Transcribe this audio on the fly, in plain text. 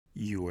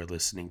You are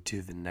listening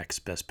to the Next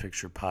Best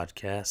Picture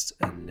podcast,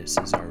 and this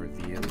is our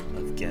review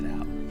of Get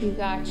Out. You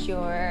got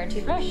your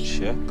toothbrush?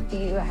 Check. Do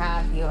you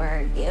have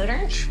your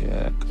deodorant?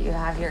 Check. Do you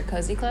have your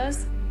cozy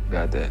clothes?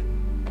 Got that.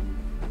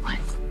 What?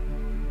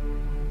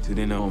 Do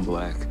they know I'm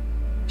black?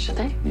 Should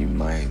they? You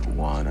might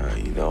wanna,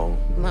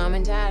 Mom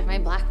and Dad, my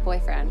black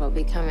boyfriend will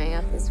be coming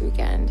up this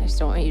weekend. I just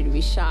don't want you to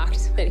be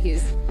shocked that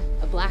he's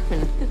a black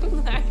man.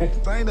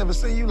 I ain't never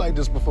seen you like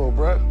this before,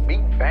 bruh.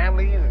 Meeting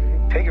families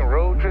and taking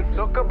road trips.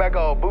 Don't come back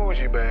all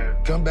bougie, man.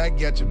 Come back,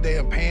 get your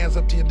damn pants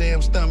up to your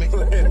damn stomach.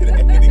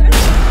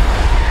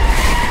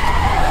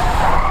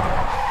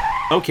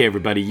 Okay,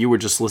 everybody, you were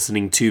just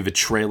listening to the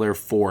trailer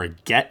for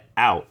Get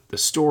Out, the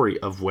story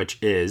of which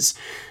is,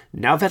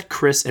 now that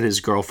Chris and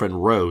his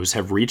girlfriend Rose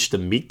have reached the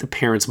meet the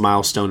parents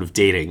milestone of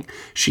dating,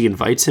 she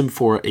invites him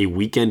for a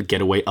weekend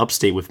getaway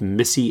upstate with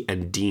Missy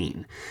and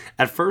Dean.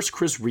 At first,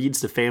 Chris reads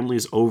the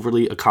family's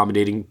overly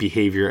accommodating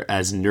behavior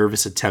as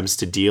nervous attempts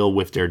to deal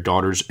with their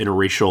daughter's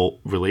interracial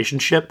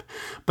relationship,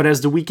 but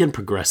as the weekend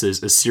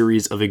progresses, a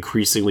series of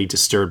increasingly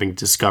disturbing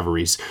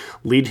discoveries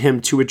lead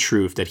him to a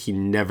truth that he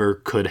never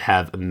could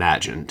have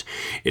imagined.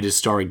 It is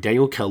starring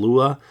Daniel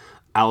Kaluuya,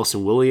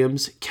 Allison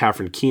Williams,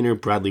 Catherine Keener,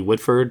 Bradley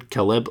Whitford,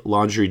 Caleb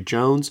Landry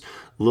Jones,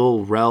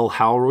 Lil Rel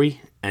Howery,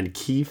 and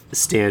Keith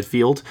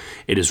Stanfield.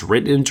 It is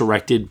written and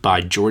directed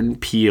by Jordan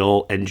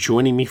Peele, and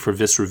joining me for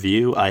this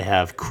review, I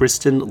have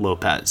Kristen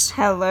Lopez.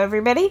 Hello,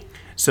 everybody.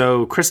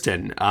 So,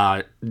 Kristen,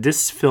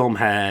 this film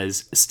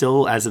has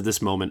still, as of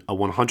this moment, a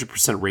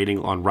 100% rating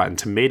on Rotten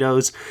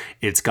Tomatoes.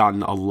 It's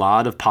gotten a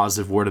lot of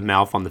positive word of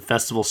mouth on the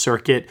festival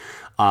circuit.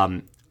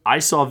 I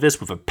saw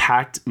this with a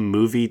packed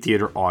movie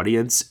theater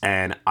audience,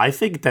 and I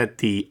think that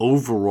the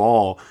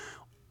overall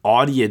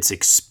audience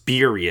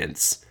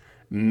experience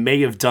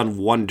may have done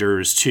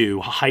wonders to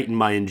heighten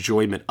my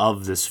enjoyment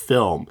of this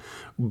film.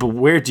 But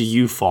where do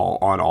you fall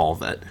on all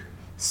of it?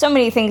 So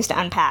many things to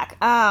unpack.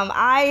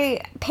 I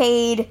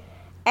paid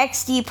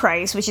XD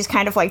price, which is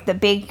kind of like the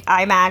big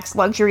IMAX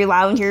luxury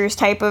loungers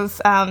type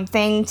of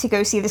thing, to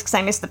go see this because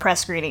I missed the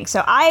press screening.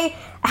 So I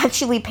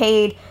actually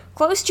paid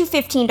close to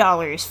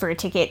 $15 for a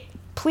ticket.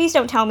 Please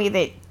don't tell me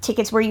that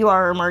tickets where you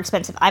are more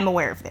expensive. I'm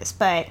aware of this,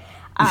 but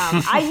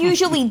I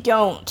usually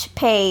don't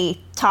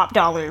pay top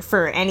dollar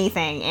for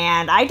anything,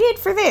 and I did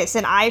for this,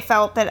 and I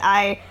felt that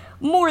I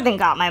more than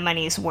got my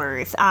money's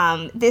worth.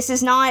 This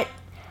is not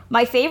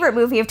my favorite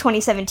movie of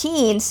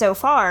 2017 so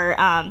far.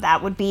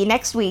 That would be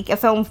next week, a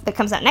film that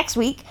comes out next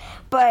week,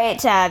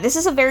 but this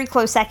is a very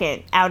close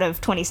second out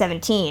of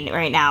 2017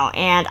 right now,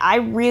 and I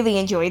really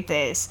enjoyed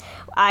this.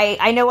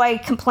 I know I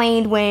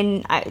complained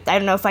when, I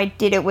don't know if I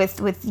did it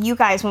with you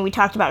guys when we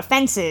talked about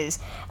Fences,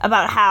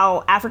 about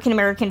how African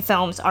American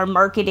films are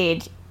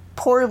marketed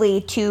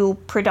poorly to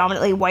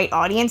predominantly white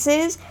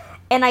audiences.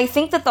 And I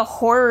think that the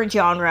horror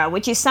genre,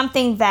 which is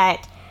something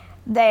that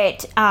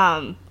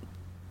the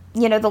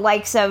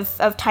likes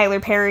of Tyler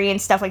Perry and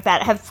stuff like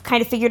that have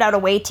kind of figured out a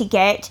way to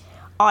get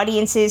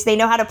audiences they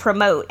know how to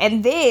promote.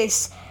 And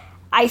this,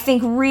 I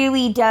think,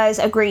 really does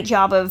a great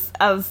job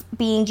of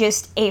being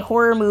just a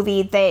horror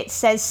movie that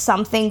says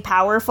something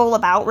powerful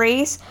about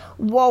race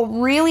while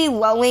really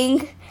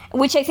lulling,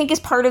 which I think is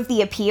part of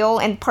the appeal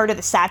and part of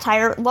the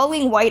satire,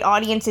 lulling white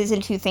audiences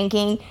into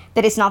thinking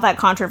that it's not that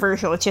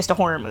controversial, it's just a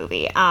horror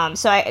movie.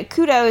 So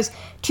kudos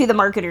to the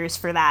marketers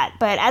for that.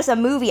 But as a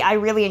movie, I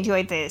really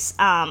enjoyed this.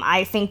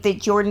 I think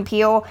that Jordan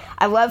Peele,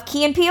 I love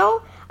Key and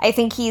Peele. I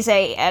think he's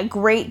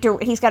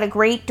he's got a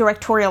great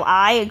directorial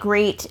eye, a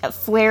great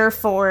flair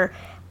for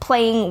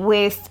playing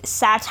with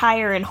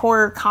satire and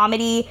horror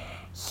comedy.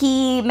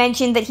 He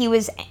mentioned that he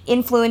was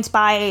influenced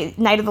by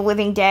Night of the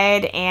Living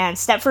Dead and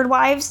Stepford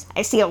Wives.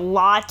 I see a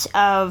lot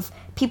of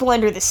People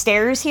Under the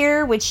Stairs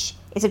here, which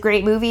is a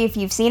great movie if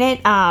you've seen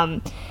it.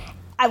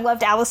 I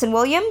loved Allison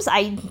Williams.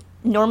 I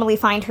normally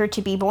find her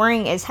to be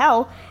boring as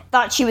hell.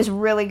 Thought she was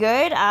really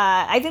good.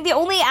 I think the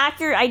only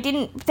actor I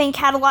didn't think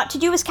had a lot to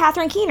do was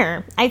Catherine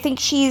Keener. I think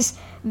she's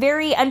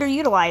very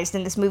underutilized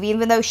in this movie,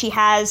 even though she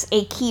has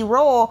a key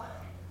role.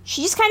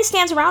 She just kind of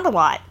stands around a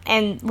lot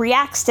and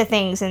reacts to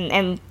things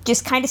and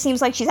just kind of seems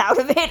like she's out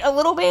of it a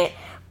little bit.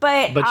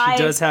 But she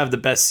does have the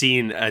best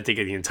scene, I think,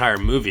 of the entire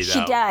movie, though.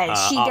 She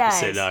does.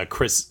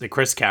 Opposite the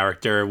Chris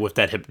character with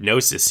that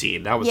hypnosis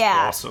scene. That was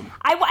awesome.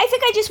 I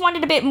think I just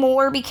wanted a bit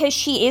more because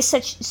she is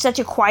such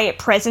a quiet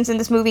presence in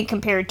this movie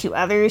compared to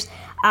others.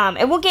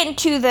 And we'll get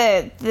into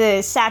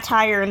the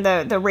satire and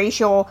the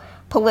racial,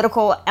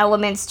 political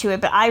elements to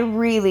it. But I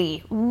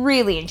really,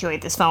 really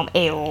enjoyed this film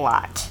a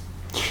lot.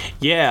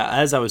 Yeah,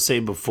 as I was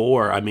saying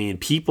before, I mean,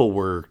 people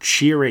were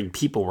cheering,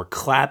 people were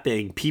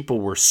clapping, people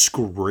were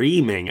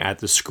screaming at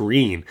the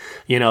screen.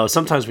 You know,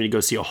 sometimes when you go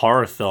see a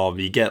horror film,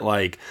 you get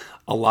like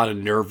a lot of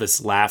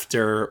nervous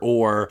laughter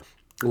or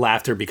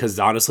laughter because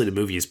honestly the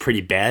movie is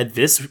pretty bad.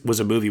 This was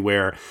a movie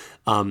where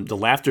the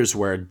laughters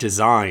were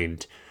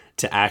designed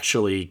to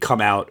actually come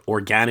out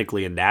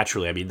organically and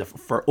naturally. I mean,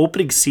 for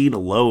opening scene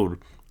alone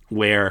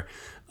where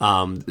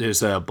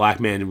there's a black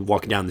man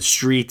walking down the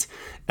street.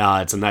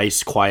 It's a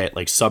nice, quiet,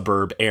 like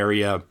suburb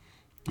area.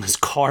 His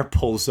car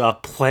pulls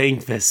up, playing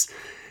this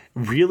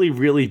really,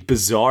 really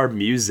bizarre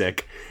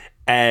music.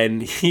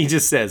 And he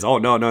just says, oh,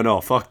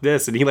 no, fuck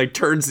this. And he like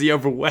turns the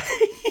other way.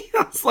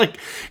 I was like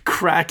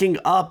cracking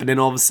up. And then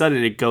all of a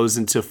sudden it goes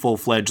into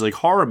full-fledged like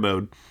horror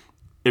mode.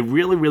 It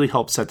really, really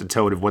helped set the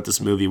tone of what this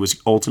movie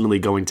was ultimately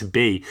going to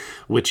be,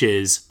 which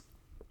is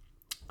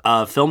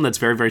a film that's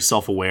very, very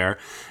self-aware,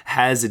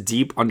 has a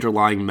deep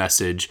underlying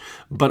message,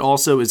 but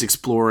also is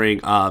exploring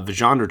the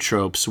genre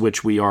tropes,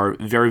 which we are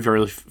very,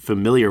 very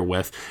familiar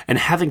with, and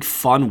having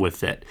fun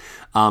with it.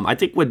 I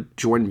think what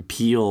Jordan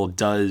Peele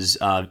does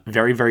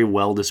very, very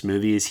well this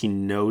movie is he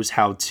knows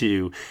how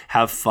to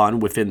have fun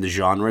within the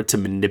genre to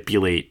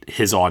manipulate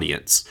his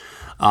audience.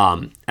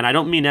 And I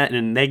don't mean that in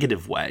a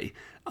negative way.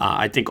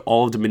 I think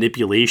all of the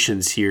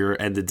manipulations here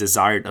and the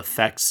desired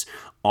effects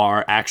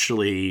are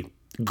actually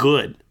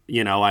good.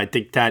 You know, I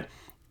think that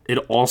it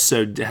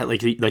also,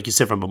 like you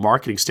said, from a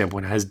marketing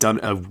standpoint, has done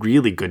a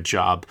really good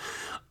job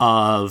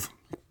of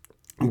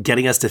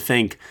getting us to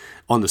think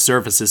on the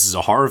surface this is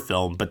a horror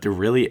film, but there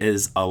really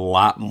is a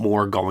lot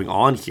more going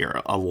on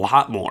here, a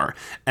lot more.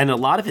 And a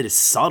lot of it is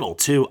subtle,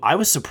 too. I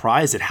was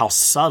surprised at how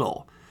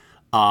subtle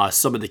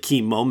some of the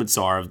key moments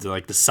are of the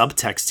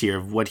subtext here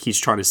of what he's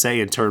trying to say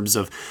in terms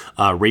of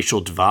racial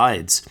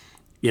divides.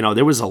 You know,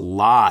 there was a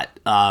lot.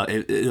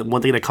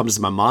 One thing that comes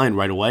to my mind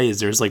right away is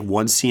there's like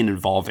one scene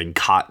involving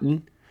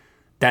cotton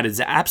that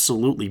is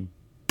absolutely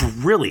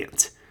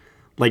brilliant.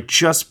 Like,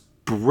 just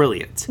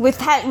brilliant. Which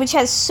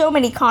has so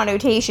many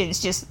connotations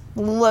just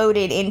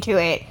loaded into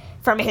it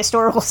from a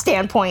historical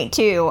standpoint,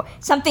 too.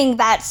 Something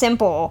that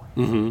simple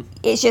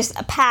is just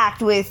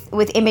packed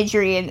with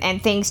imagery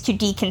and things to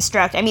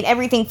deconstruct. I mean,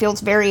 everything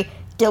feels very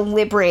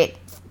deliberate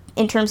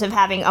in terms of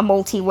having a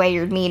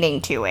multi-layered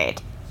meaning to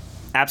it.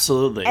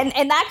 Absolutely.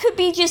 And that could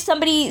be just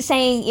somebody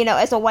saying, you know,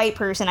 as a white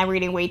person, I'm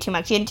reading way too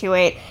much into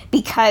it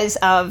because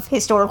of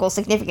historical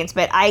significance,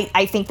 but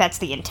I think that's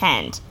the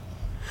intent.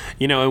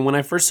 You know, and when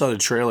I first saw the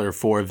trailer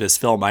for this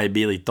film, I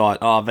immediately thought,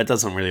 oh, that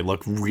doesn't really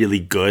look really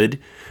good.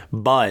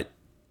 But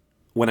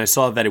when I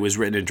saw that it was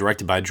written and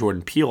directed by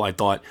Jordan Peele, I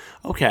thought,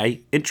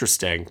 okay,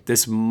 interesting.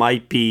 This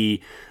might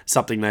be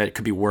something that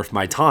could be worth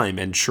my time.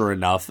 And sure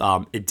enough,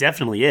 it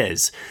definitely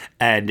is.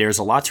 And there's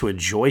a lot to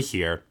enjoy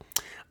here.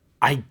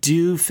 I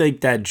do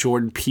think that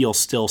Jordan Peele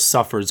still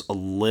suffers a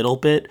little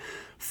bit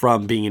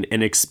from being an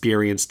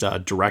inexperienced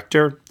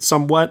director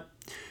somewhat,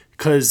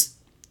 because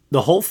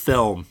the whole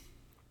film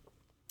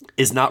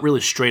is not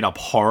really straight up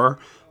horror.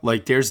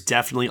 Like, there's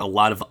definitely a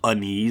lot of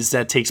unease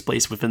that takes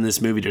place within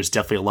this movie. There's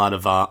definitely a lot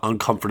of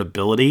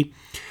uncomfortability,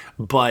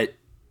 but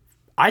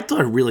I thought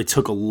it really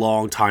took a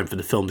long time for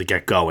the film to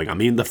get going. I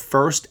mean, the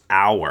first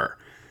hour,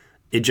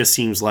 it just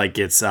seems like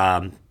it's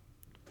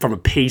from a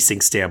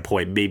pacing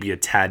standpoint, maybe a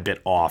tad bit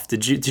off.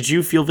 Did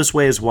you feel this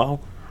way as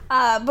well?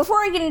 Before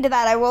I get into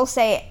that, I will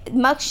say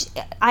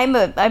I'm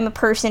a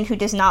person who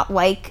does not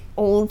like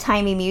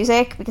old-timey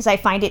music because I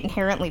find it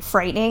inherently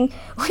frightening,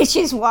 which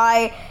is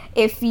why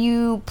if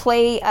you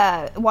play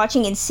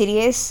watching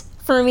Insidious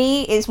for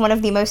me is one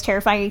of the most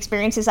terrifying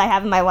experiences I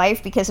have in my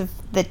life because of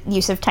the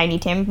use of Tiny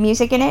Tim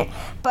music in it.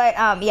 But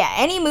yeah,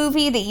 any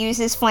movie that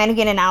uses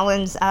Flanagan and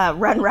Allen's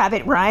Run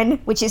Rabbit Run,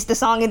 which is the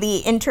song in the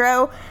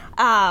intro,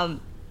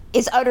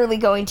 is utterly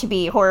going to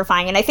be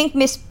horrifying. And I think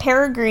Miss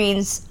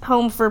Peregrine's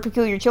Home for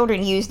Peculiar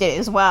Children used it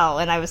as well.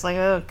 And I was like,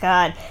 oh,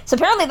 God. So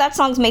apparently that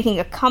song's making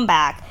a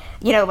comeback,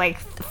 you know, like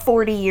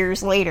 40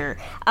 years later.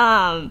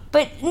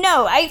 But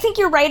no, I think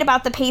you're right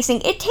about the pacing.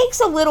 It takes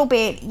a little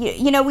bit.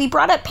 You know, we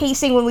brought up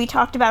pacing when we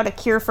talked about A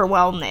Cure for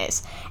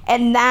Wellness.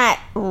 And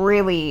that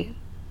really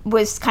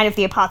was kind of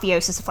the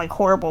apotheosis of, like,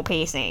 horrible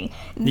pacing.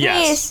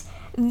 Yes.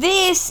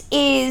 This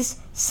is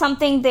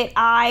something that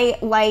I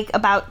like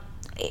about,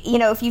 you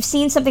know, if you've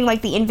seen something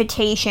like The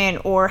Invitation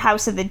or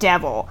House of the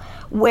Devil,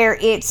 where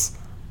it's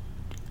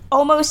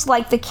almost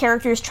like the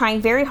character is trying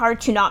very hard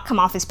to not come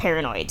off as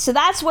paranoid. So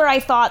that's where I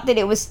thought that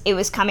it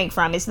was coming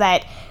from, is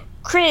that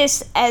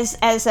Chris, as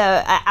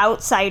a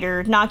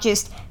outsider, not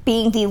just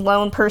being the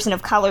lone person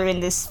of color in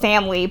this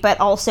family, but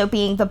also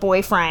being the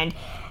boyfriend,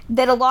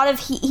 that a lot of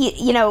he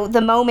you know,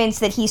 the moments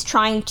that he's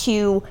trying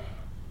to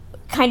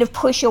kind of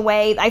push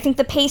away, I think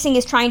the pacing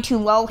is trying to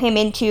lull him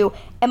into,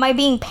 am I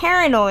being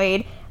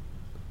paranoid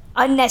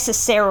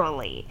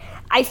unnecessarily?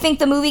 I think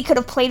the movie could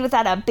have played with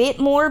that a bit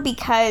more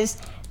because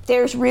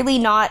there's really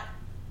not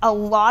a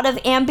lot of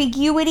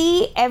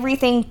ambiguity.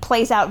 Everything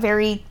plays out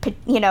very,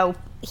 you know,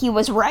 he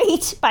was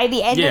right by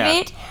the end of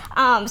it.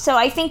 So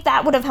I think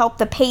that would have helped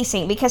the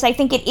pacing, because I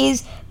think it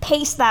is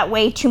paced that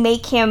way to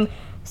make him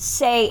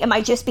say, am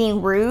I just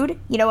being rude?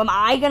 You know, am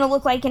I going to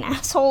look like an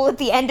asshole at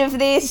the end of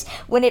this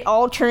when it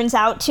all turns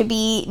out to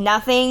be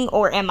nothing,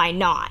 or am I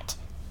not?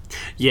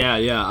 Yeah,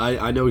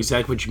 I know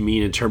exactly what you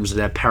mean in terms of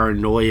that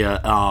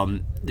paranoia.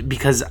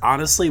 because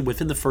honestly,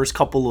 within the first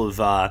couple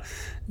of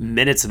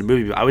minutes of the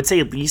movie, I would say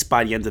at least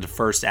by the end of the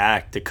first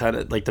act, the kind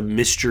of like the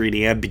mystery,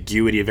 the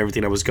ambiguity of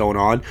everything that was going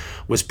on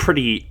was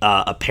pretty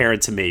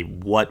apparent to me.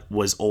 What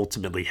was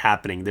ultimately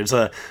happening? There's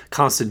a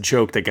constant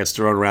joke that gets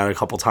thrown around a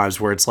couple times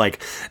where it's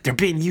like they're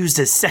being used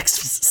as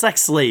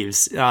sex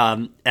slaves.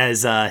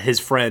 As his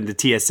friend,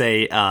 the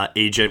TSA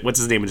agent, what's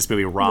his name in this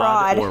movie?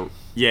 Rod.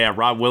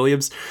 Rod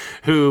Williams,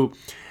 who,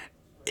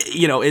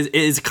 you know,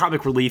 is a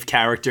comic relief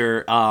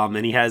character,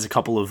 and he has a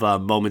couple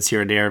of moments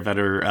here and there that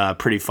are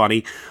pretty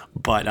funny.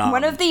 But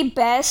one of the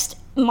best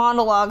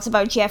monologues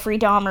about Jeffrey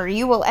Dahmer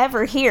you will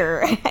ever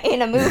hear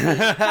in a movie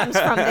comes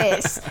from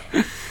this.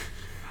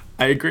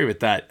 I agree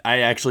with that. I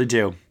actually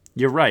do.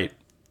 You're right.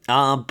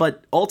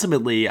 But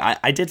ultimately,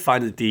 I did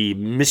find that the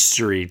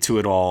mystery to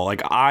it all,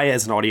 like I,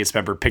 as an audience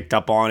member, picked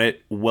up on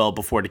it well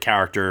before the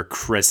character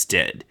Chris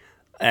did.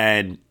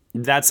 And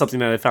that's something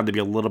that I found to be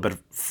a little bit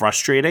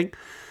frustrating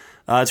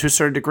to a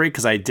certain degree,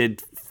 because I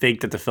did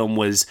think that the film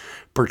was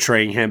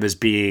portraying him as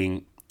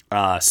being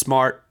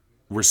smart,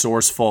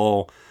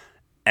 resourceful,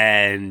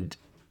 and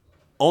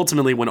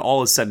ultimately, when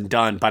all is said and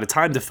done, by the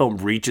time the film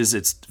reaches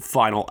its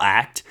final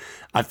act,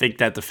 I think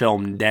that the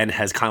film then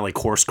has kind of like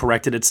course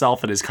corrected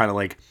itself and is kind of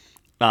like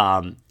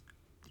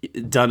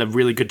done a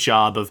really good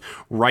job of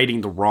righting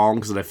the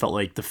wrongs that I felt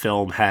like the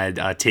film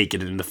had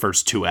taken in the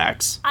first two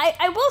acts.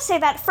 I will say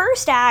that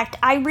first act,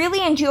 I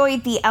really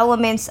enjoyed the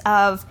elements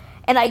of,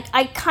 and I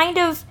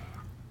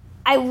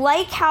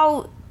like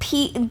how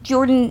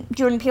Jordan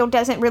Peele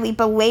doesn't really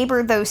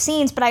belabor those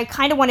scenes, but I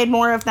kind of wanted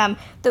more of them,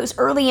 those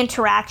early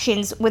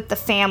interactions with the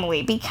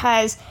family,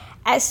 because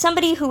as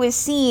somebody who has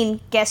seen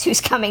Guess Who's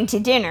Coming to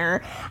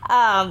Dinner,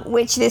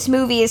 which this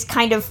movie is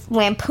kind of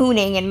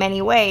lampooning in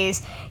many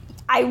ways,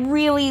 I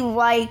really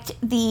liked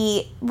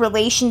the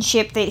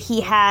relationship that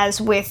he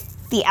has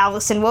with the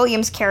Allison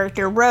Williams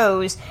character,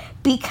 Rose,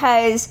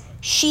 because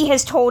she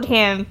has told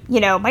him, you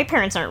know, my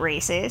parents aren't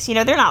racist, you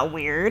know, they're not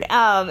weird.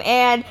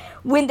 And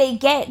when they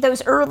get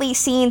those early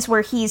scenes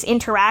where he's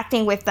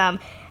interacting with them,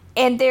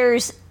 and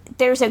there's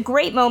a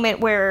great moment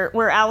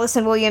where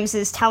Allison Williams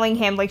is telling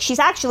him, like, she's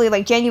actually,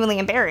 like, genuinely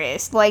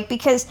embarrassed, like,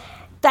 because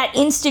that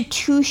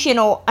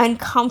institutional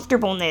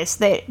uncomfortableness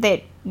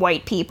that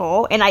white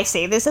people, and I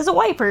say this as a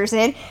white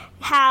person,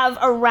 have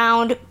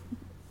around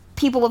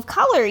people of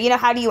color. You know,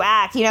 how do you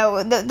act? You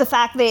know, the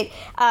fact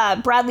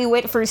that Bradley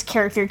Whitford's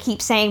character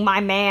keeps saying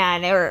 "my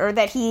man," or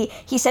that he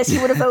says he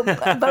would have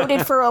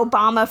voted for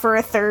Obama for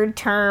a third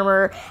term,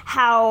 or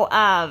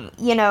how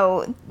you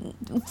know,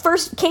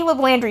 first Caleb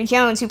Landry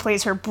Jones, who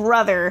plays her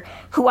brother,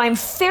 who I'm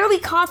fairly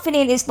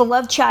confident is the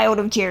love child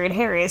of Jared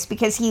Harris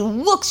because he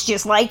looks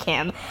just like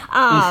him.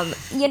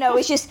 You know,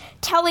 it's just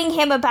telling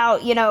him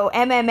about, you know,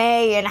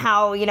 MMA and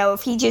how, you know,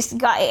 if he just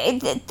got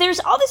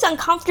there's all this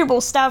uncomfortable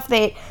stuff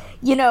that,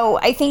 you know,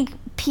 I think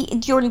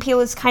Jordan Peele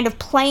is kind of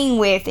playing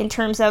with in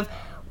terms of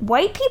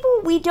white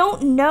people. We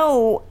don't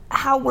know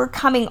how we're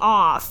coming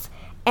off.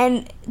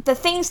 And the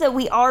things that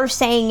we are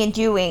saying and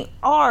doing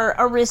are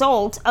a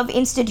result of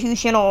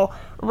institutional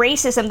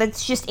racism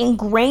that's just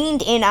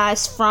ingrained in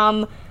us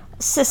from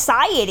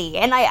society.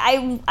 And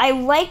I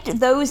liked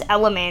those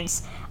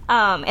elements.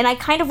 And I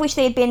kind of wish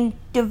they had been,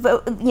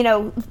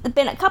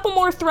 been a couple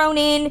more thrown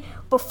in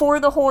before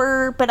the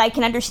horror, but I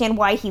can understand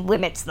why he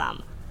limits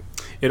them.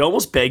 It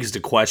almost begs the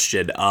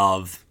question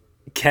of,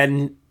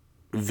 can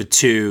the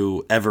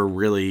two ever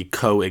really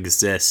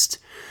coexist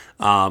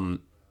and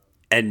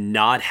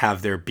not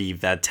have there be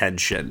that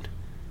tension,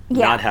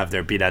 not have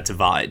there be that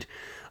divide,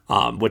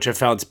 which I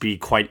found to be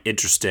quite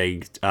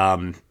interesting,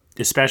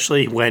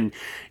 especially when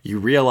you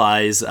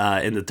realize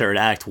in the third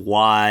act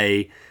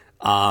why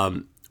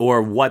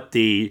or what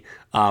the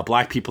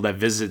black people that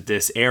visit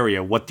this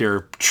area, what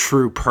their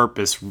true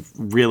purpose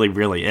really,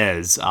 really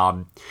is.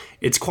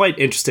 It's quite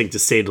interesting to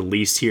say the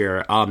least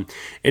here.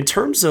 In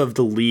terms of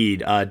the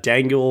lead,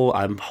 Daniel,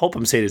 I hope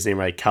I'm saying his name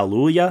right,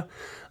 Kaluuya.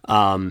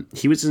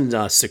 He was in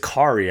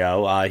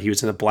Sicario. He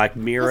was in the Black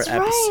Mirror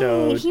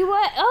episode. Right. He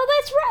was. Oh,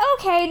 that's right.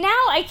 Okay,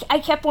 now I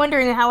kept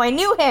wondering how I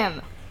knew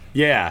him.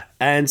 Yeah,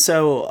 and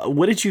so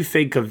what did you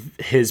think of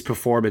his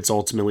performance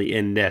ultimately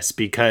in this?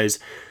 Because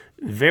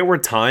there were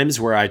times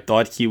where I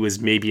thought he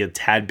was maybe a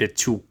tad bit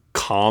too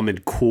calm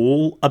and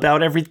cool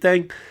about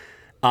everything.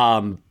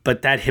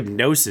 But that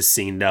hypnosis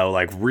scene, though,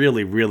 like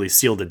really, really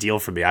sealed the deal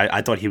for me.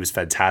 I thought he was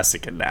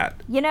fantastic in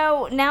that. You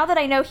know, now that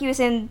I know he was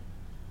in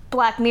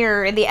Black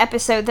Mirror in the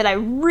episode that I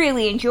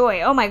really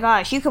enjoy, oh my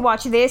gosh, you could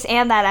watch this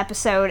and that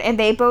episode, and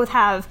they both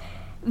have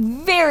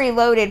very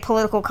loaded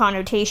political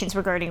connotations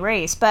regarding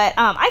race. But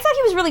I thought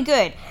he was really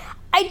good.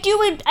 I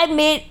do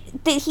admit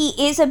that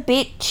he is a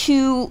bit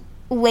too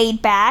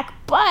laid back,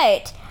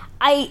 but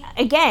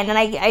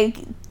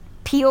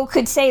Peele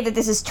could say that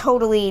this is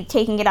totally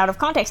taking it out of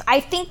context. I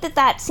think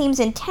that seems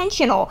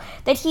intentional,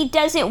 that he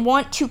doesn't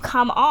want to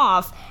come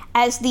off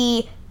as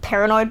the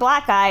paranoid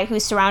black guy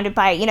who's surrounded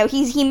by, you know,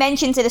 he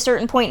mentions at a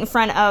certain point in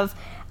front of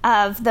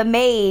the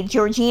maid,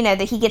 Georgina,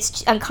 that he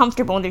gets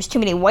uncomfortable and there's too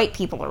many white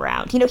people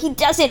around. You know, he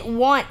doesn't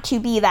want to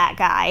be that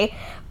guy,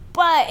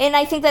 and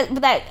I think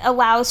that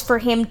allows for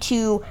him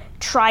to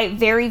try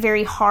very,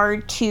 very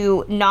hard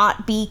to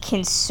not be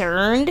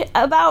concerned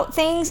about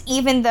things,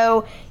 even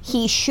though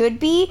he should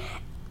be.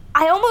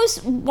 I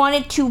almost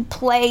wanted to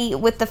play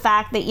with the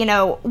fact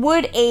that,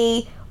 would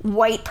a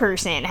white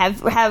person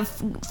have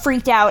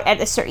freaked out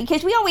at a certain...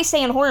 Because we always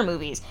say in horror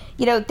movies,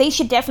 they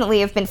should definitely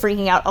have been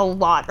freaking out a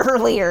lot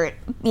earlier,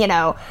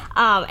 And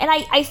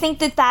I think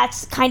that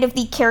that's kind of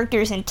the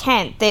character's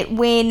intent, that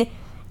when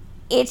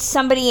it's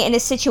somebody in a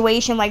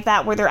situation like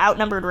that where they're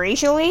outnumbered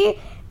racially,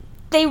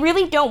 they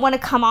really don't want to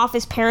come off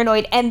as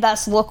paranoid and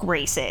thus look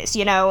racist,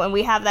 and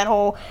we have that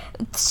whole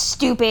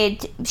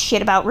stupid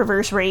shit about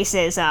reverse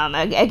racism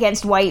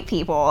against white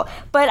people.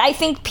 But I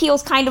think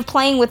Peele's kind of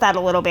playing with that a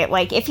little bit.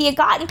 Like, if he had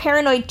gotten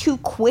paranoid too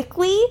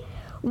quickly,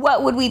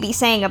 what would we be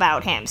saying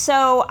about him?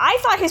 So I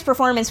thought his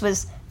performance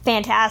was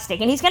fantastic,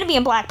 and he's going to be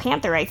in Black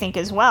Panther, I think,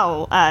 as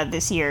well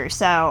this year.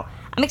 So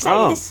I'm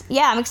excited.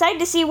 I'm excited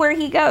to see where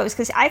he goes,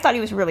 because I thought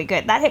he was really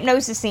good. That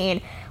hypnosis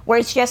scene, where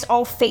it's just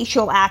all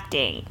facial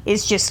acting,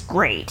 is just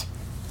great.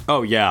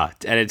 Oh, yeah.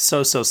 And it's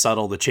so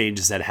subtle, the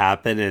changes that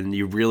happen, and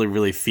you really,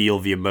 really feel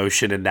the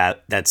emotion in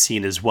that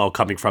scene as well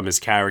coming from his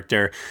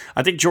character.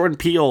 I think Jordan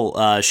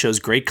Peele shows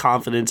great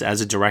confidence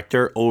as a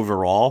director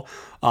overall.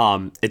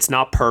 It's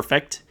not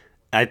perfect.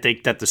 I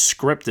think that the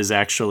script is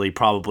actually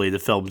probably the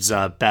film's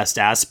best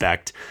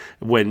aspect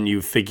when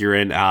you figure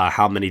in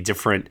how many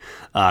different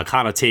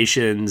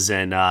connotations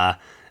and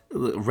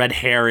red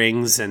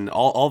herrings and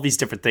all these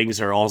different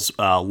things are all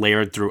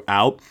layered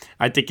throughout.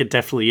 I think it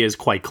definitely is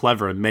quite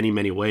clever in many,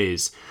 many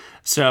ways.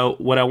 So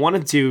what I want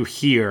to do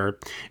here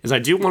is I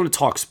do want to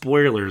talk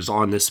spoilers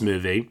on this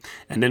movie,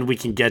 and then we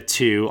can get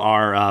to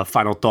our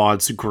final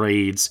thoughts,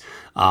 grades,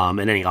 and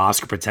any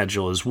Oscar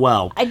potential as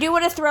well. I do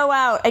want to throw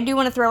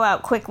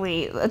out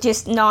quickly,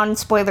 just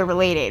non-spoiler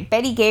related,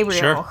 Betty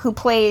Gabriel, Sure. who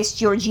plays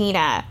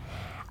Georgina.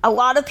 A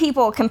lot of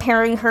people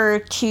comparing her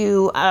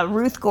to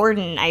Ruth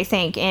Gordon, I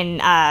think, in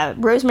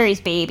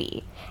Rosemary's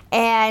Baby.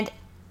 And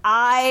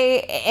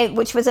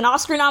which was an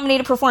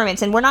Oscar-nominated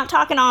performance, and we're not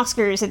talking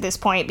Oscars at this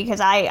point,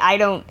 because I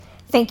don't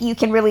think you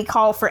can really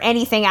call for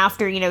anything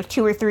after,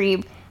 2 or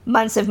 3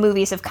 months of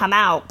movies have come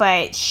out,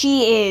 but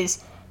she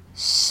is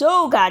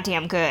so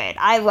goddamn good.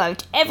 I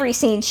loved every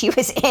scene she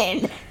was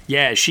in.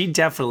 Yeah, she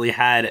definitely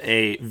had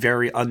a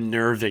very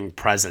unnerving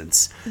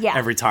presence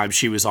every time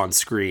she was on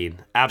screen.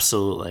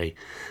 Absolutely.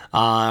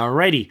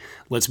 Alrighty,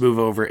 let's move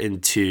over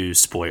into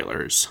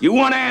spoilers. You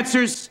want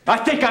answers? I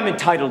think I'm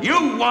entitled.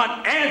 You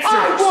want answers?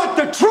 I want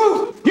the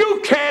truth!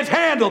 You can't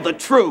handle the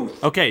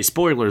truth! Okay,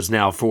 spoilers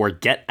now for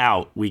Get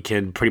Out. We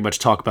can pretty much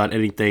talk about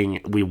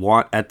anything we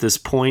want at this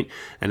point,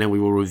 and then we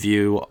will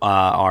review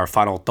our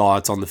final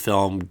thoughts on the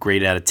film,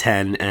 grade out of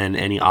 10, and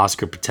any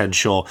Oscar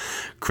potential.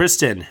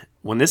 Kristen,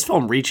 when this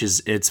film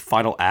reaches its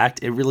final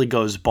act, it really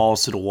goes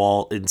balls to the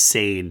wall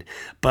insane.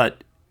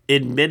 But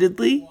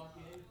admittedly,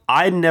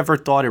 I never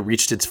thought it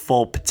reached its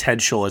full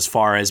potential as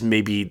far as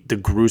maybe the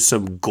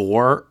gruesome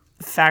gore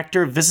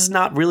factor. This is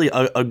not really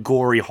a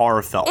gory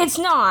horror film. It's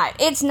not.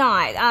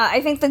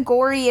 I think the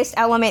goriest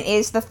element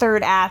is the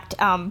third act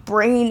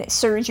brain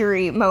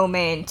surgery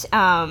moment,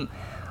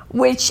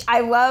 which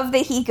I love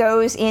that he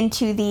goes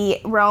into the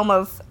realm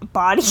of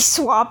body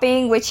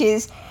swapping, which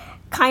is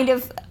kind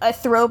of a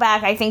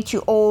throwback, I think,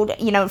 to old,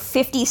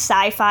 50s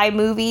sci-fi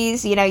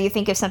movies. You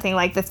think of something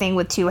like The Thing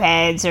with Two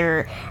Heads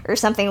or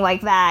something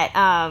like that,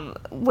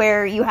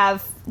 where you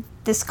have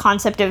this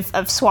concept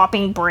of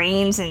swapping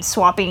brains and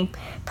swapping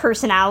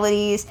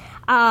personalities.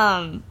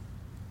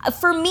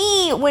 For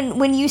me,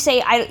 when you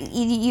say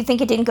you think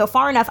it didn't go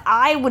far enough,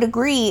 I would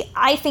agree.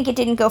 I think it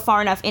didn't go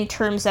far enough in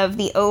terms of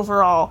the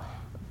overall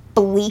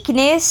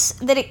bleakness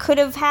that it could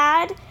have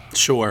had.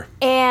 Sure.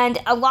 And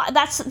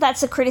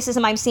that's a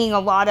criticism I'm seeing a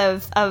lot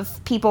of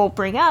people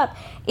bring up,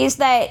 is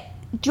that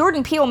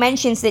Jordan Peele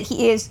mentions that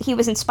he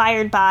was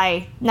inspired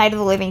by Night of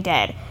the Living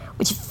Dead,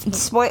 which,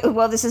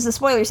 this is the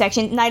spoiler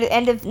section.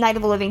 End of Night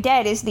of the Living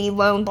Dead is the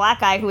lone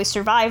black guy who has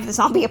survived the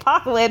zombie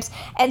apocalypse,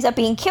 ends up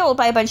being killed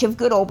by a bunch of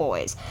good old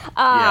boys.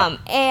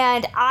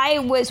 And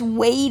I was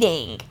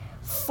waiting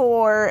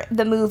for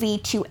the movie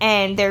to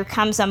end. There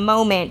comes a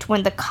moment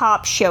when the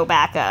cops show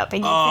back up,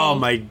 and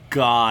my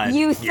god,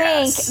 you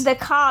think the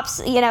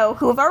cops,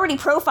 who have already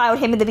profiled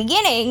him in the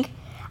beginning.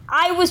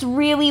 I was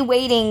really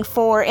waiting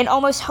for and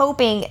almost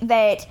hoping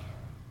that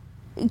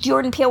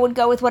Jordan Peele would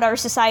go with what our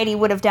society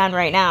would have done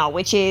right now,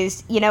 which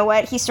is,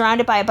 he's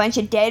surrounded by a bunch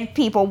of dead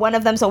people. One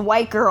of them's a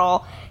white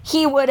girl.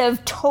 He would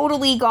have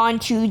totally gone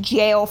to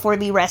jail for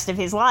the rest of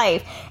his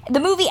life. The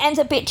movie ends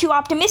a bit too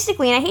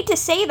optimistically, and I hate to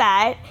say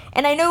that.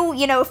 And I know,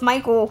 if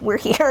Michael were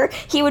here,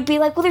 he would be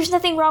like, well, there's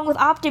nothing wrong with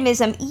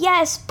optimism.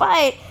 Yes,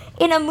 but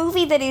in a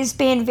movie that has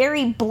been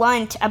very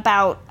blunt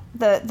about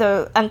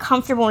the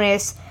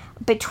uncomfortableness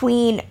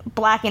between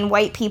black and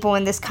white people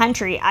in this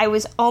country, I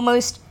was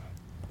almost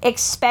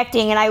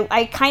expecting, and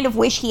I kind of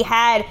wish he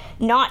had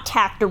not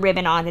tacked a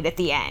ribbon on it at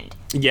the end.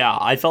 Yeah,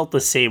 I felt the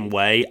same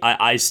way.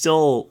 I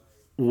still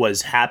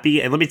was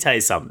happy, and let me tell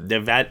you something.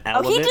 That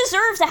element, he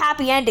deserves a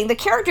happy ending. The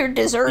character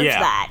deserves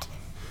that.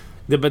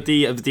 But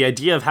the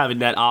idea of having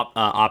that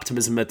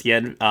optimism at the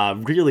end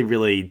really,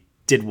 really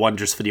did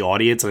wonders for the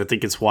audience, and I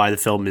think it's why the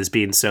film is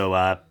being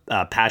so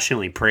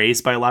passionately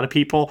praised by a lot of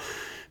people.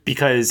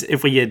 Because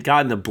if we had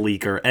gotten a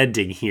bleaker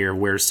ending here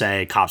where,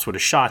 say, cops would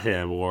have shot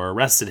him or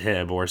arrested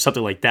him or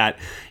something like that,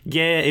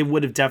 yeah, it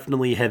would have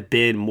definitely have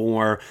been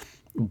more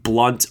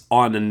blunt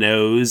on the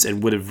nose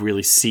and would have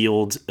really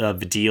sealed the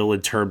deal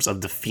in terms of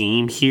the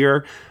theme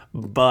here.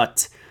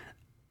 But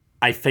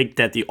I think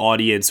that the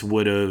audience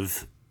would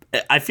have...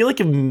 I feel like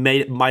it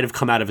might have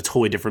come out of a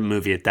totally different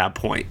movie at that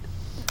point.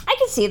 I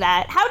can see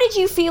that. How did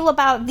you feel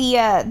about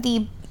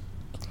the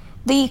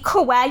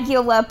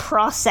coagula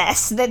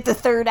process that the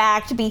third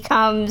act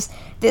becomes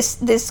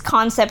this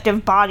concept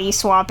of body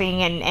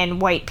swapping and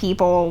white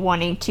people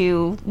wanting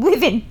to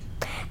live in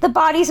the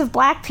bodies of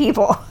black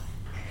people?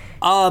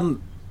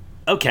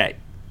 Okay,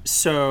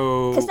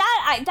 so... Because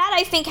that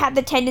I think had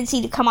the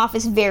tendency to come off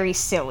as very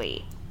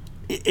silly.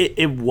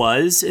 It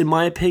was, in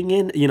my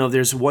opinion. You know,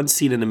 there's one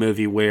scene in the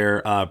movie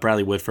where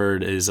Bradley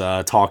Whitford is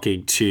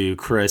talking to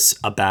Chris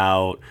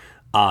about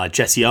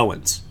Jesse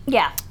Owens.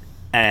 Yeah.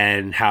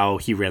 And how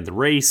he ran the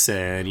race,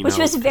 and which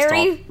was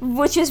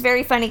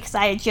very funny because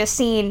I had just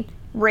seen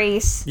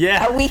Race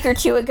a week or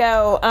two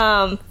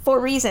ago, 4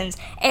 Reasons,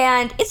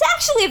 and it's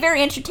actually a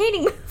very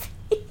entertaining movie.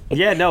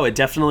 Yeah, no, it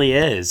definitely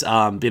is.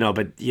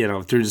 But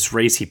through this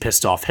race, he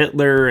pissed off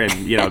Hitler,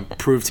 and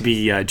proved to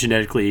be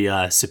genetically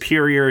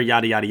superior,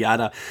 yada yada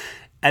yada.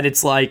 And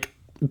it's like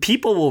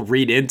people will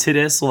read into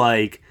this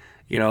like,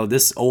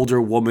 this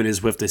older woman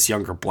is with this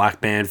younger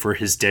black man for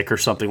his dick or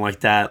something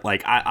like that.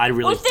 Like, I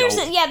really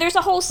don't. There's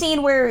a whole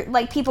scene where,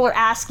 like, people are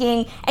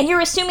asking, and you're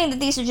assuming that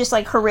these are just,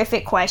 like,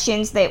 horrific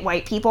questions that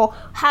white people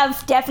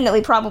have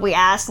definitely probably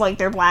asked, like,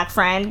 their black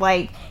friend.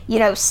 Like,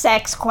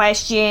 sex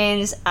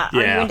questions, are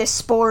you into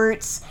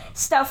sports,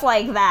 stuff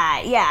like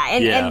that. Yeah,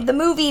 and the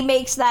movie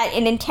makes that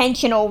an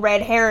intentional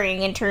red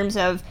herring in terms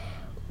of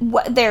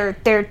what they're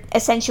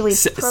essentially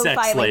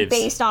profiling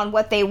based on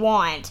what they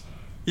want.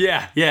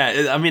 Yeah.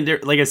 I mean,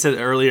 like I said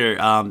earlier,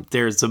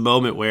 there's a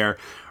moment where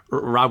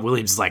Rob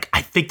Williams is like,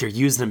 I think they're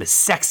using them as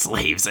sex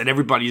slaves. And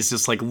everybody's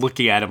just like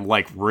looking at him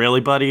like, really,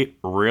 buddy?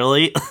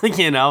 Really?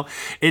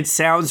 It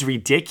sounds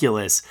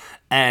ridiculous.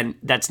 And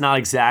that's not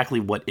exactly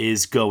what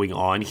is going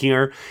on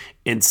here.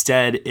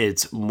 Instead,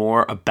 it's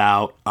more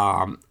about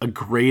a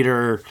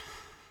greater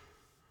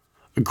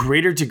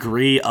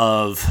degree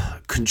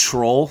of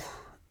control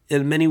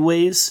in many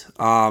ways.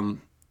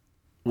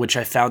 Which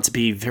I found to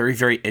be very,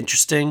 very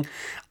interesting.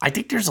 I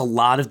think there's a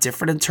lot of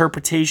different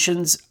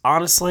interpretations,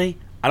 honestly.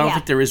 I don't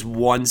think there is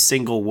one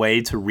single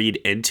way to read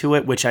into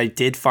it, which I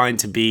did find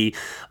to be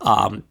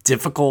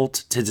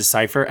difficult to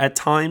decipher at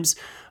times.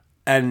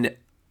 And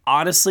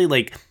honestly,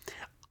 like,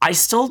 I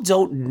still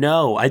don't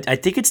know. I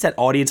think it's that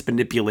audience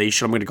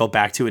manipulation. I'm going to go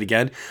back to it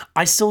again.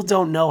 I still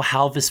don't know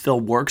how this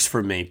film works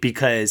for me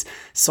because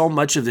so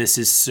much of this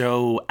is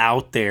so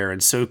out there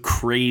and so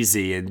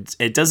crazy. And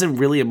it doesn't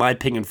really, in my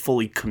opinion,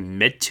 fully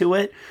commit to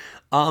it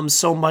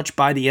so much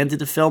by the end of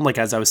the film, like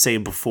as I was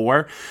saying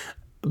before.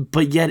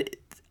 But yet,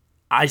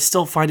 I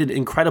still find it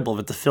incredible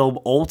that the film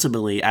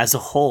ultimately, as a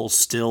whole,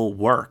 still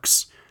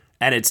works.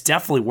 And it's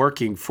definitely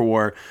working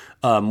for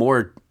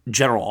more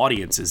general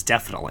audiences,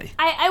 definitely.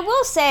 I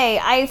will say,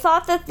 I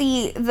thought that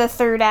the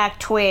third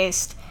act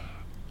twist,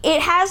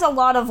 it has a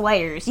lot of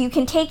layers. You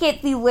can take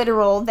it the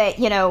literal that,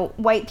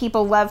 white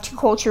people love to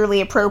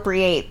culturally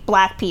appropriate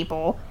black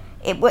people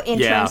in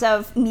terms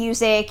of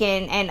music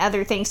and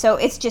other things. So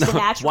it's just a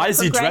natural Why is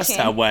he dressed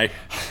that way?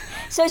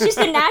 So it's just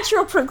a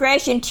natural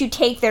progression to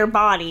take their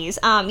bodies.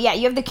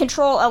 You have the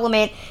control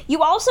element.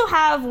 You also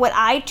have what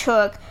I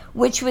took,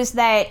 which was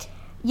that,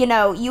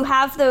 you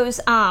have those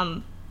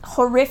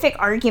horrific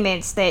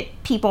arguments that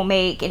people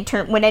make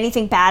when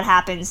anything bad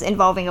happens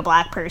involving a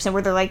black person,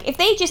 where they're like, if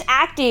they just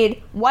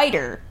acted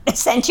whiter,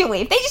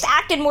 essentially, if they just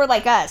acted more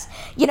like us,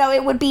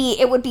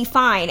 it would be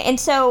fine. And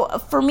so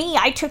for me,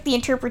 I took the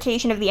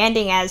interpretation of the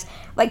ending as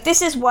like,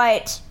 this is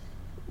what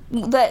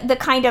the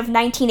kind of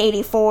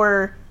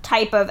 1984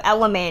 type of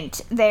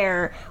element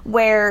there,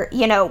 where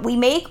we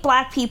make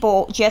black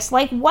people just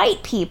like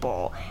white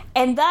people,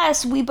 and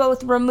thus we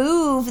both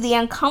remove the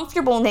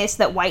uncomfortableness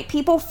that white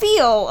people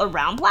feel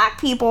around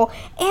black people,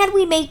 and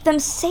we make them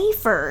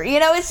safer.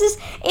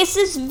 It's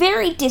this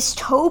very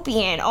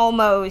dystopian,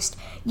 almost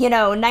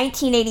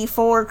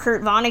 1984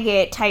 Kurt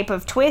Vonnegut type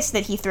of twist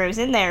that he throws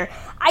in there.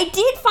 I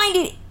did find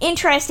it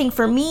interesting,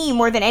 for me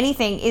more than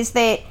anything, is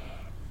that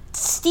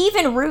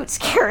Stephen Root's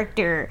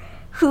character,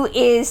 who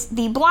is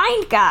the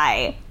blind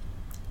guy,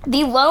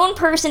 the lone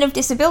person of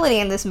disability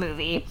in this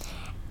movie,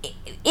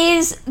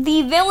 is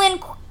the villain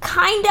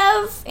kind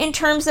of in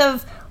terms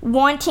of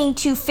wanting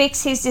to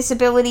fix his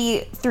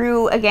disability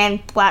through,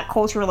 again, black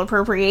cultural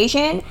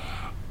appropriation.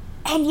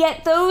 And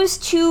yet those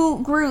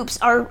two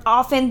groups are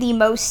often the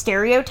most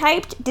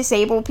stereotyped,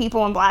 disabled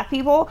people and black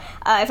people.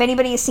 If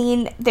anybody has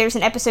seen, there's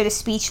an episode of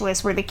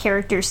Speechless where the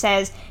character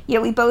says,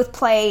 we both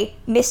play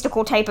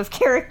mystical type of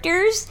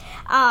characters.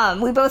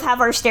 We both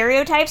have our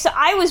stereotypes. So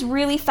I was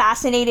really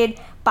fascinated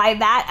by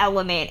that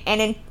element.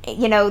 And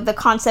the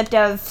concept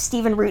of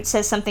Stephen Root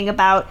says something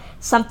about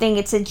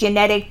it's a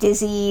genetic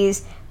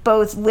disease,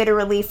 both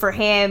literally for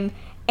him,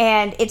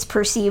 and it's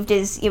perceived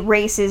as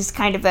race is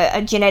kind of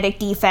a genetic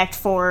defect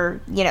for,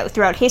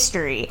 throughout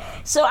history.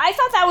 So I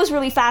thought that was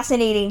really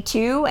fascinating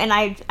too, and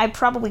I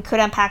probably could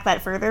unpack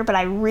that further, but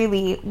I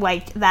really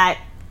liked that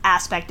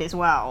aspect as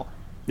well.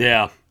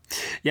 Yeah.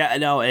 Yeah,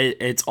 no,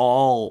 it's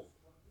all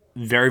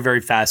very,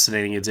 very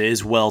fascinating. It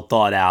is well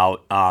thought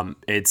out.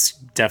 It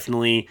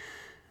definitely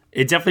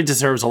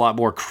deserves a lot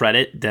more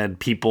credit than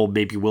people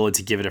may be willing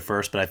to give it at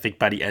first, but I think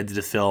by the end of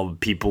the film,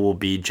 people will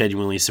be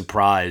genuinely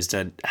surprised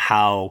at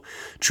how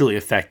truly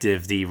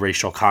effective the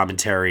racial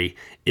commentary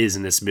is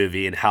in this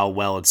movie and how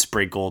well it's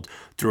sprinkled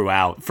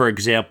throughout. For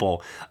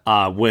example,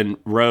 when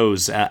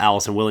Rose,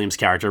 Allison Williams'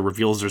 character,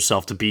 reveals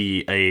herself to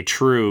be a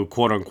true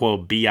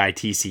quote-unquote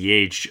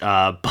bitch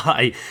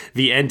by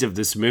the end of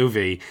this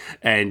movie,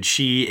 and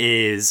she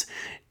is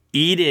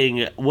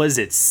eating, was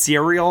it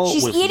cereal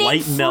with light milk?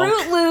 She's eating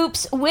Fruit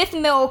Loops with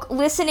milk,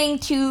 listening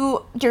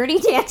to Dirty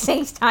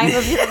Dancing's Time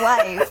of Your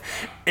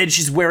Life. And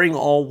she's wearing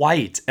all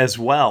white as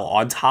well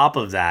on top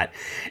of that.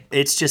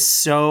 It's just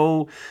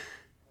so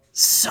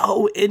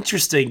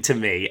interesting to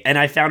me. And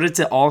I found it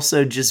to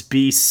also just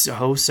be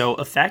so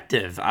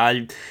effective.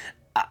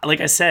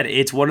 Like I said,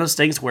 it's one of those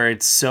things where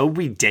it's so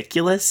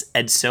ridiculous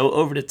and so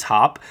over the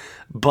top,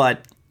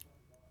 but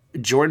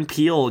Jordan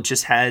Peele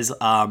just has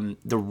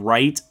the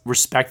right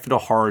respect for the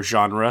horror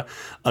genre,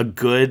 a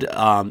good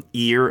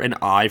ear and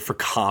eye for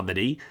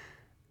comedy,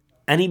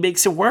 and he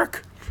makes it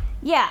work.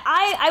 Yeah,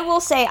 I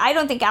will say, I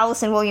don't think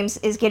Allison Williams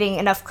is getting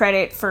enough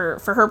credit for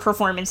her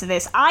performance in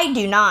this. I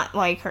do not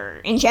like her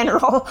in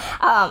general.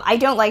 I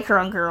don't like her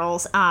on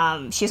Girls.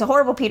 She's a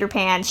horrible Peter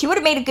Pan. She would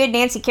have made a good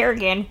Nancy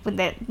Kerrigan when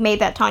that made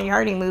that Tonya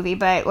Harding movie,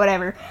 but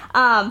whatever.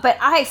 But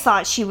I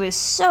thought she was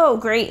so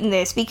great in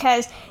this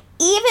because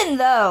even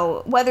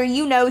though, whether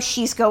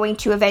she's going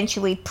to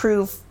eventually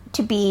prove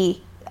to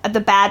be the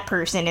bad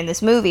person in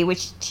this movie,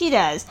 which she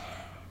does,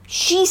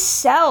 she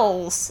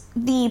sells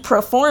the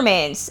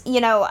performance.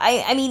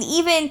 I mean,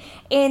 even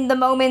in the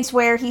moments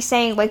where he's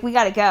saying, like, we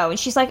gotta go, and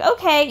she's like,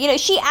 okay,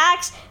 she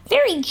acts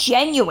very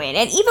genuine.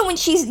 And even when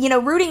she's,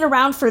 rooting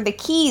around for the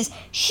keys,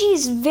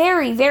 she's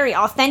very, very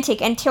authentic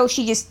until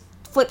she just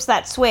flips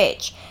that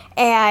switch.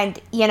 And,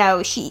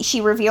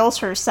 she reveals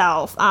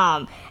herself.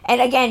 And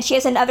again, she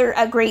has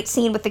a great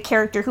scene with the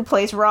character who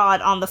plays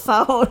Rod on the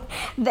phone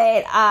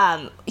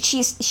that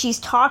she's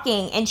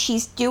talking and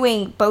she's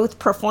doing both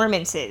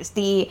performances.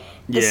 The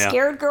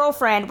scared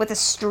girlfriend with a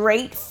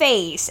straight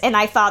face. And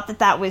I thought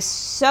that was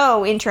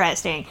so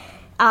interesting.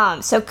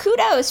 So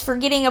kudos for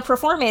getting a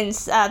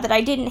performance that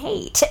I didn't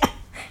hate.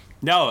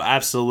 No,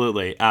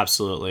 absolutely.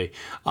 Absolutely.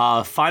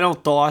 Final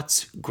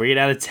thoughts, grade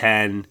out of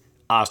 10.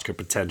 Oscar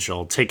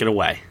potential. Take it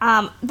away.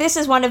 This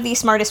is one of the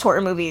smartest horror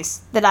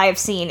movies that I have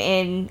seen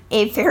in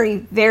a very,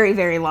 very,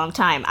 very long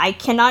time. I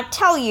cannot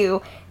tell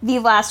you the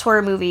last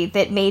horror movie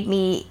that made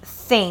me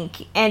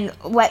think and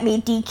let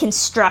me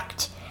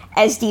deconstruct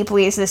as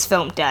deeply as this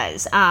film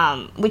does,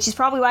 which is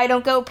probably why I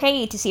don't go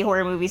pay to see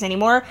horror movies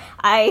anymore.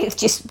 I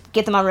just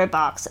get them on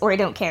Redbox, or I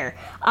don't care.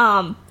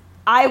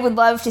 I would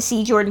love to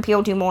see Jordan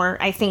Peele do more.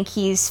 I think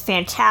he's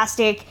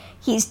fantastic.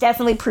 He's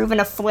definitely proven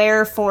a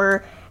flair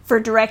for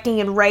directing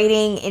and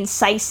writing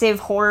incisive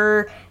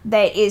horror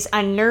that is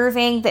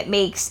unnerving, that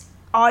makes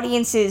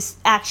audiences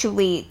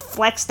actually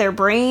flex their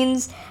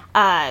brains.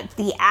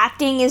 The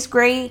acting is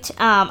great.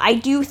 I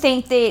do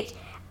think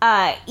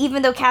that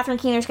even though Catherine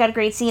Keener's got a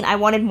great scene, I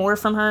wanted more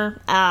from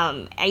her.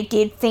 I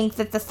did think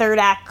that the third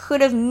act could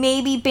have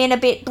maybe been a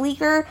bit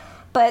bleaker,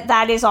 but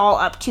that is all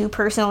up to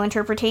personal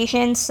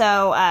interpretation.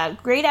 So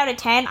grade out of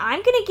 10,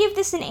 I'm going to give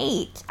this an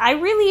 8. I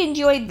really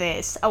enjoyed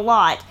this a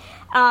lot.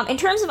 In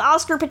terms of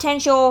Oscar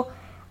potential,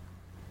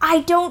 I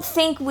don't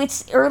think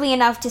it's early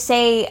enough to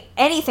say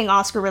anything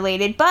Oscar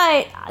related,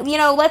 but,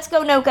 let's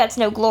go No Guts,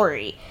 No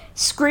Glory.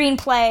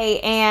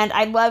 Screenplay, and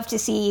I'd love to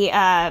see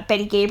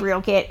Betty Gabriel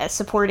get a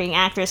supporting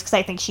actress because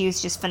I think she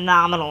was just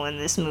phenomenal in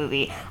this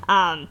movie.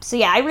 So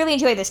yeah, I really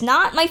enjoyed this.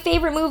 Not my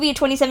favorite movie of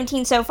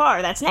 2017 so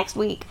far, that's next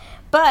week,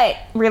 but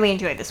really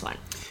enjoyed this one.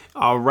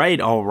 All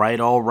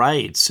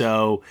right.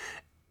 So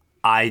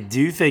I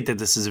do think that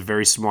this is a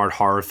very smart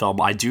horror film.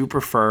 I do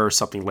prefer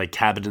something like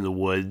Cabin in the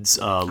Woods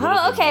a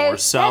little bit more.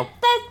 So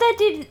that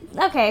did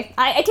okay.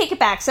 I take it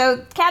back.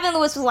 So Cabin in the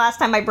Woods was the last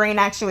time my brain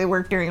actually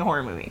worked during a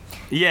horror movie.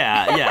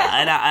 Yeah,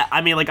 and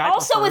I mean, like, I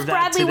also with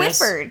Bradley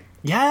Whitford.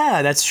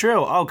 Yeah, that's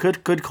true. Oh,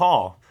 good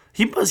call.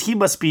 He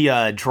must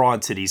be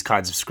drawn to these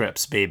kinds of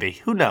scripts, maybe.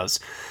 Who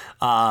knows?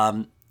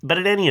 But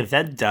in any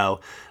event, though,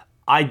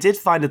 I did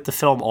find that the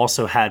film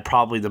also had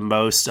probably the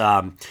most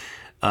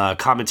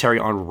commentary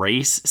on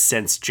race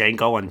since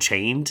Django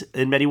Unchained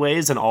in many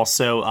ways, and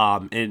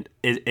also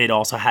it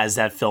also has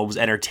that film's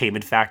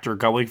entertainment factor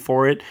going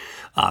for it.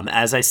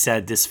 As I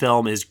said, this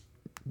film is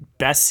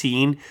best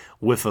seen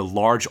with a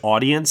large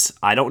audience.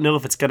 I don't know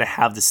if it's going to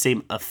have the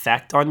same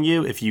effect on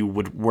you if you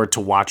were to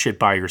watch it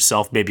by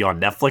yourself, maybe on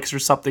Netflix or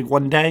something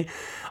one day,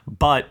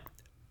 but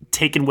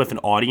taken with an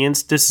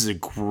audience, this is a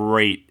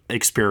great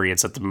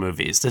experience at the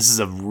movies. This is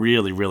a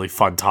really, really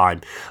fun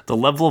time. The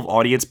level of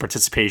audience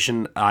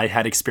participation I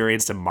had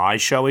experienced in my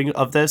showing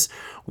of this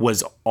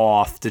was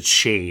off the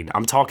chain.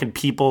 I'm talking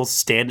people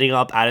standing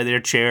up out of their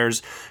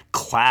chairs,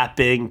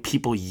 clapping,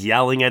 people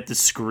yelling at the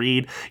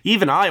screen.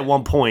 Even I, at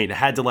one point,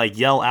 had to like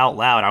yell out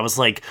loud. I was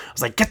like,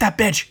 get that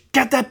bitch,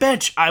 get that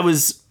bitch. I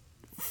was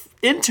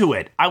into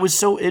it. I was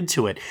so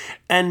into it.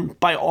 And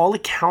by all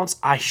accounts,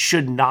 I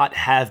should not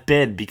have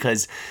been,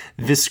 because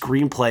this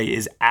screenplay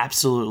is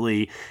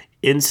absolutely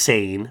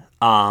insane.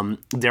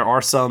 There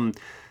are some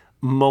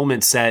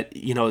moments that,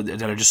 you know,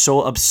 that are just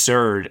so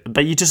absurd,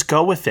 but you just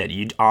go with it.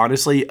 You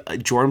honestly,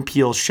 Jordan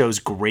Peele shows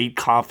great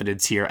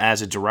confidence here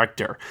as a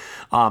director.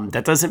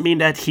 That doesn't mean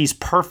that he's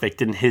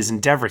perfect in his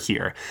endeavor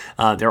here.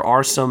 There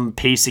are some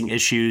pacing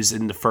issues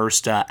in the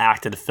first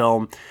act of the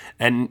film,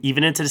 and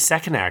even into the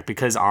second act,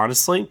 because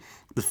honestly,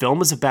 the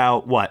film is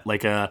about what,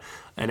 like an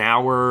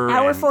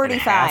hour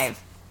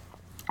 45.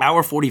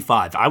 Hour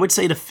 45. I would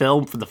say the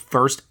film for the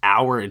first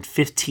hour and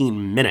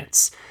 15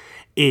 minutes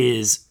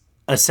is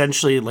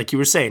essentially, like you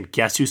were saying,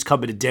 Guess Who's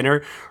Coming to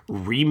Dinner,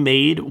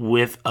 remade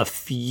with a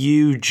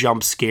few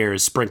jump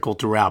scares sprinkled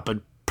throughout,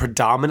 but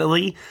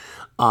predominantly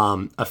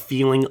a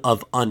feeling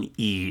of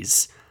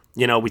unease.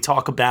 You know, we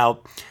talk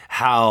about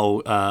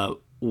how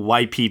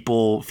white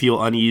people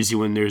feel uneasy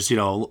when there's, you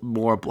know,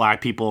 more black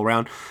people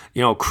around.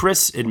 You know,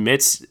 Chris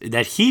admits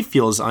that he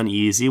feels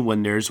uneasy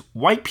when there's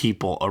white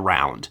people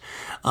around.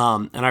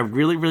 And I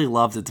really, really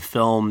love that the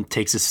film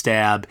takes a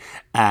stab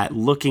at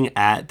looking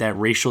at that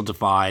racial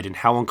divide and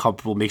how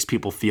uncomfortable it makes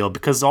people feel.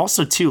 Because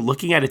also, too,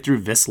 looking at it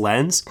through this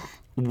lens,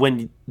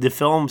 when the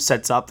film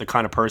sets up the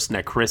kind of person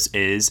that Chris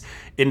is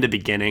in the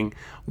beginning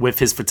with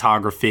his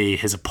photography,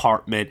 his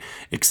apartment,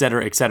 et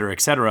cetera, et cetera, et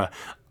cetera,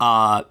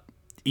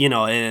 you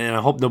know, and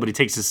I hope nobody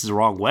takes this the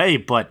wrong way,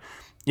 but,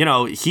 you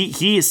know,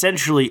 he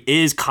essentially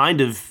is kind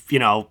of, you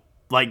know,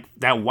 like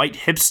that white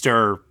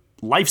hipster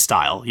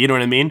lifestyle, you know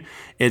what I mean?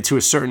 And to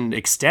a certain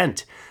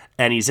extent.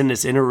 And he's in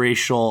this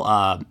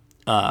interracial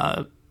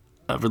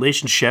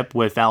relationship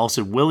with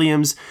Allison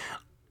Williams.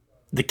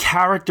 The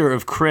character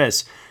of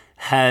Chris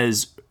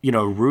has, you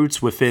know,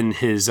 roots within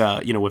his,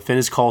 you know, within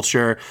his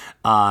culture.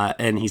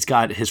 And he's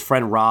got his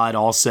friend Rod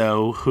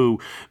also, who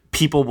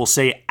people will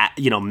say,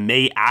 you know,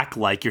 may act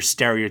like your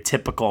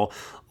stereotypical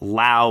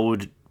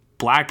loud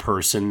black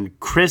person.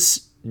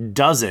 Chris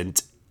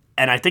doesn't.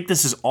 And I think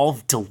this is all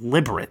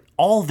deliberate.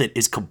 All of it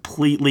is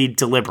completely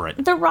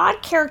deliberate. The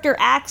Rod character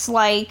acts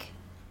like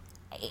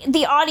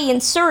the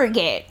audience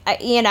surrogate,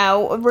 you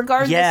know,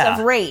 regardless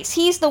of race.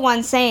 He's the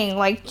one saying,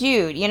 like,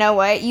 dude, you know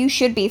what? You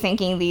should be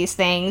thinking these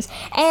things.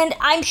 And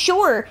I'm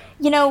sure,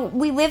 you know,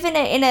 we live in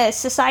a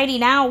society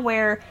now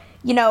where,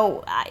 you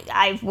know,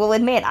 I will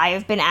admit, I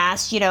have been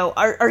asked, you know,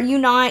 are you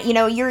not, you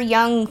know, you're a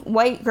young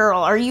white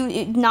girl, are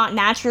you not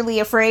naturally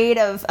afraid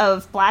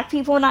of black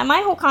people? And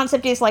my whole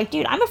concept is like,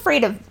 dude, I'm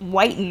afraid of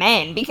white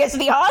men, because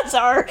the odds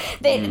are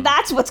that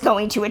that's what's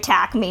going to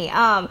attack me.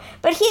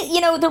 But he,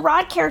 you know, the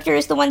Rod character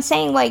is the one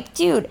saying, like,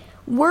 dude,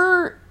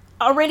 we're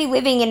already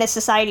living in a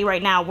society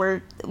right now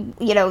where,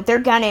 you know, they're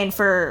gunning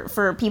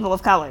for people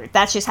of color.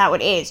 That's just how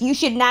it is. You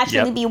should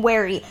naturally be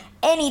wary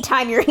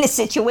anytime you're in a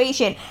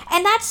situation.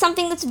 And that's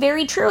something that's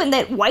very true, and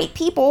that white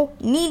people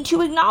need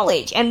to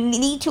acknowledge and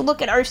need to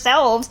look at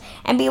ourselves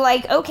and be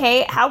like,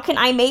 okay, how can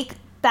I make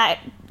that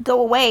go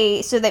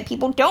away so that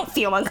people don't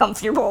feel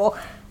uncomfortable?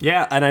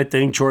 Yeah, and I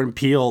think Jordan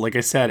Peele, like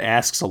I said,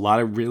 asks a lot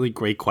of really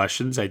great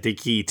questions. I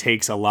think he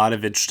takes a lot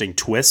of interesting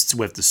twists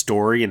with the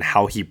story and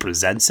how he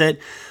presents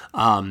it.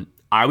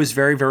 I was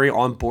very, very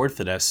on board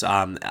for this.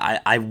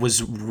 I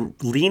was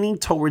leaning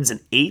towards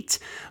an 8,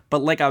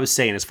 but like I was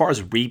saying, as far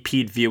as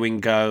repeat viewing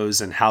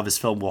goes and how this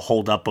film will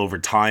hold up over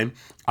time,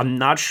 I'm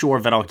not sure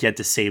that I'll get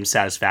the same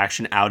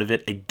satisfaction out of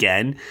it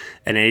again,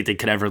 and anything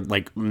could ever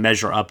like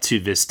measure up to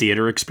this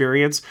theater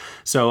experience.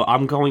 So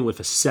I'm going with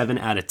a 7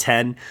 out of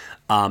 10.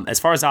 As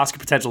far as Oscar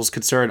potential is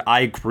concerned,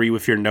 I agree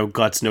with your no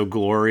guts, no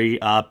glory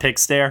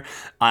picks there.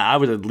 I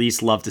would at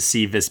least love to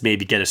see this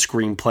maybe get a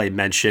screenplay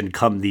mention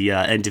come the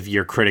end of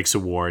year Critics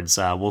Awards.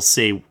 We'll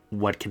see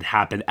what can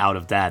happen out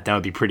of that. That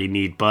would be pretty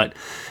neat. But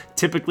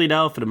typically,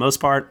 though, for the most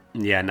part,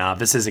 yeah, no,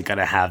 this isn't going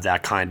to have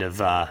that kind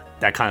of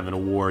an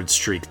award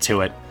streak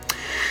to it.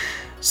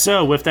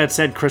 So, with that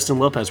said, Kristen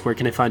Lopez, where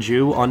can I find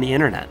you on the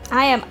internet?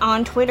 I am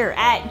on Twitter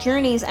at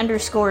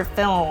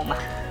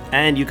Journeys_film.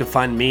 And you can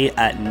find me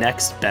at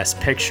Next Best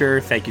Picture.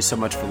 Thank you so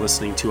much for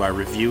listening to our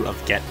review of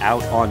Get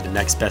Out on the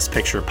Next Best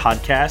Picture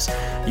podcast.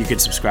 You can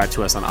subscribe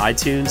to us on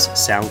iTunes,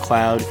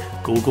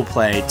 SoundCloud, Google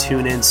Play,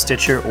 TuneIn,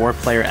 Stitcher, or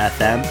Player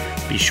FM.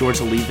 Be sure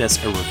to leave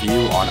us a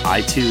review on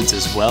iTunes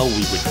as well.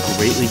 We would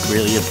greatly,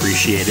 greatly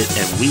appreciate it,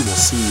 and we will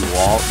see you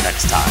all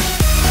next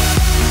time.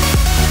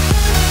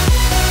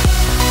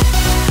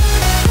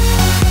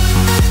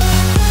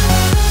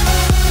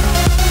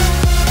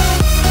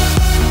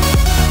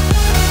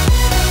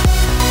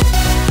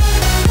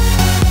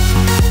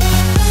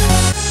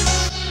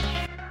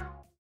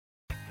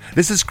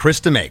 This is Chris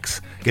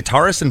DeMakes,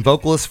 guitarist and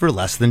vocalist for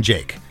Less Than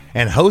Jake.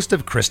 and host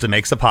of Krista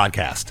Makes a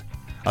Podcast,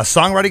 a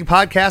songwriting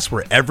podcast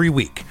where every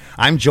week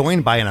I'm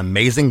joined by an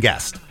amazing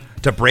guest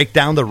to break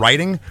down the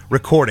writing,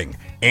 recording,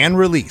 and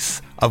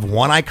release of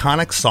one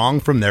iconic song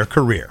from their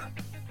career.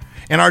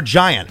 In our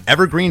giant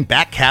evergreen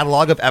back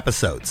catalog of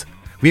episodes,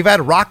 we've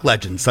had rock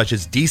legends such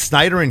as Dee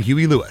Snider and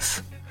Huey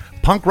Lewis,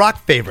 punk rock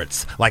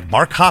favorites like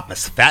Mark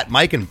Hoppus, Fat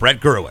Mike, and Brett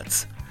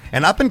Gurewitz,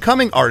 and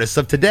up-and-coming artists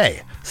of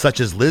today such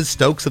as Liz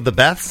Stokes of the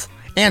Beths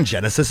and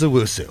Genesis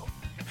Owusu.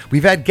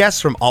 We've had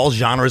guests from all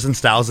genres and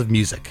styles of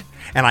music,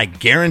 and I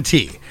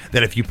guarantee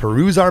that if you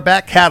peruse our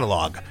back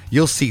catalog,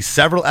 you'll see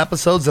several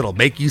episodes that'll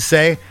make you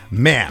say,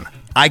 man,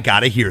 I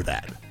gotta hear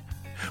that.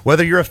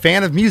 Whether you're a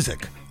fan of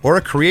music or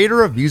a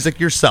creator of music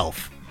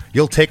yourself,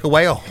 you'll take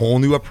away a whole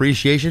new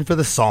appreciation for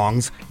the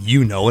songs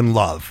you know and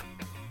love.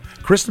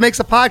 Krista Makes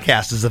a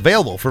Podcast is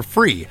available for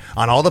free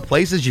on all the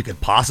places you could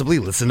possibly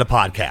listen to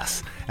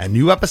podcasts, and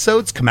new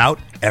episodes come out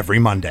every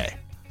Monday.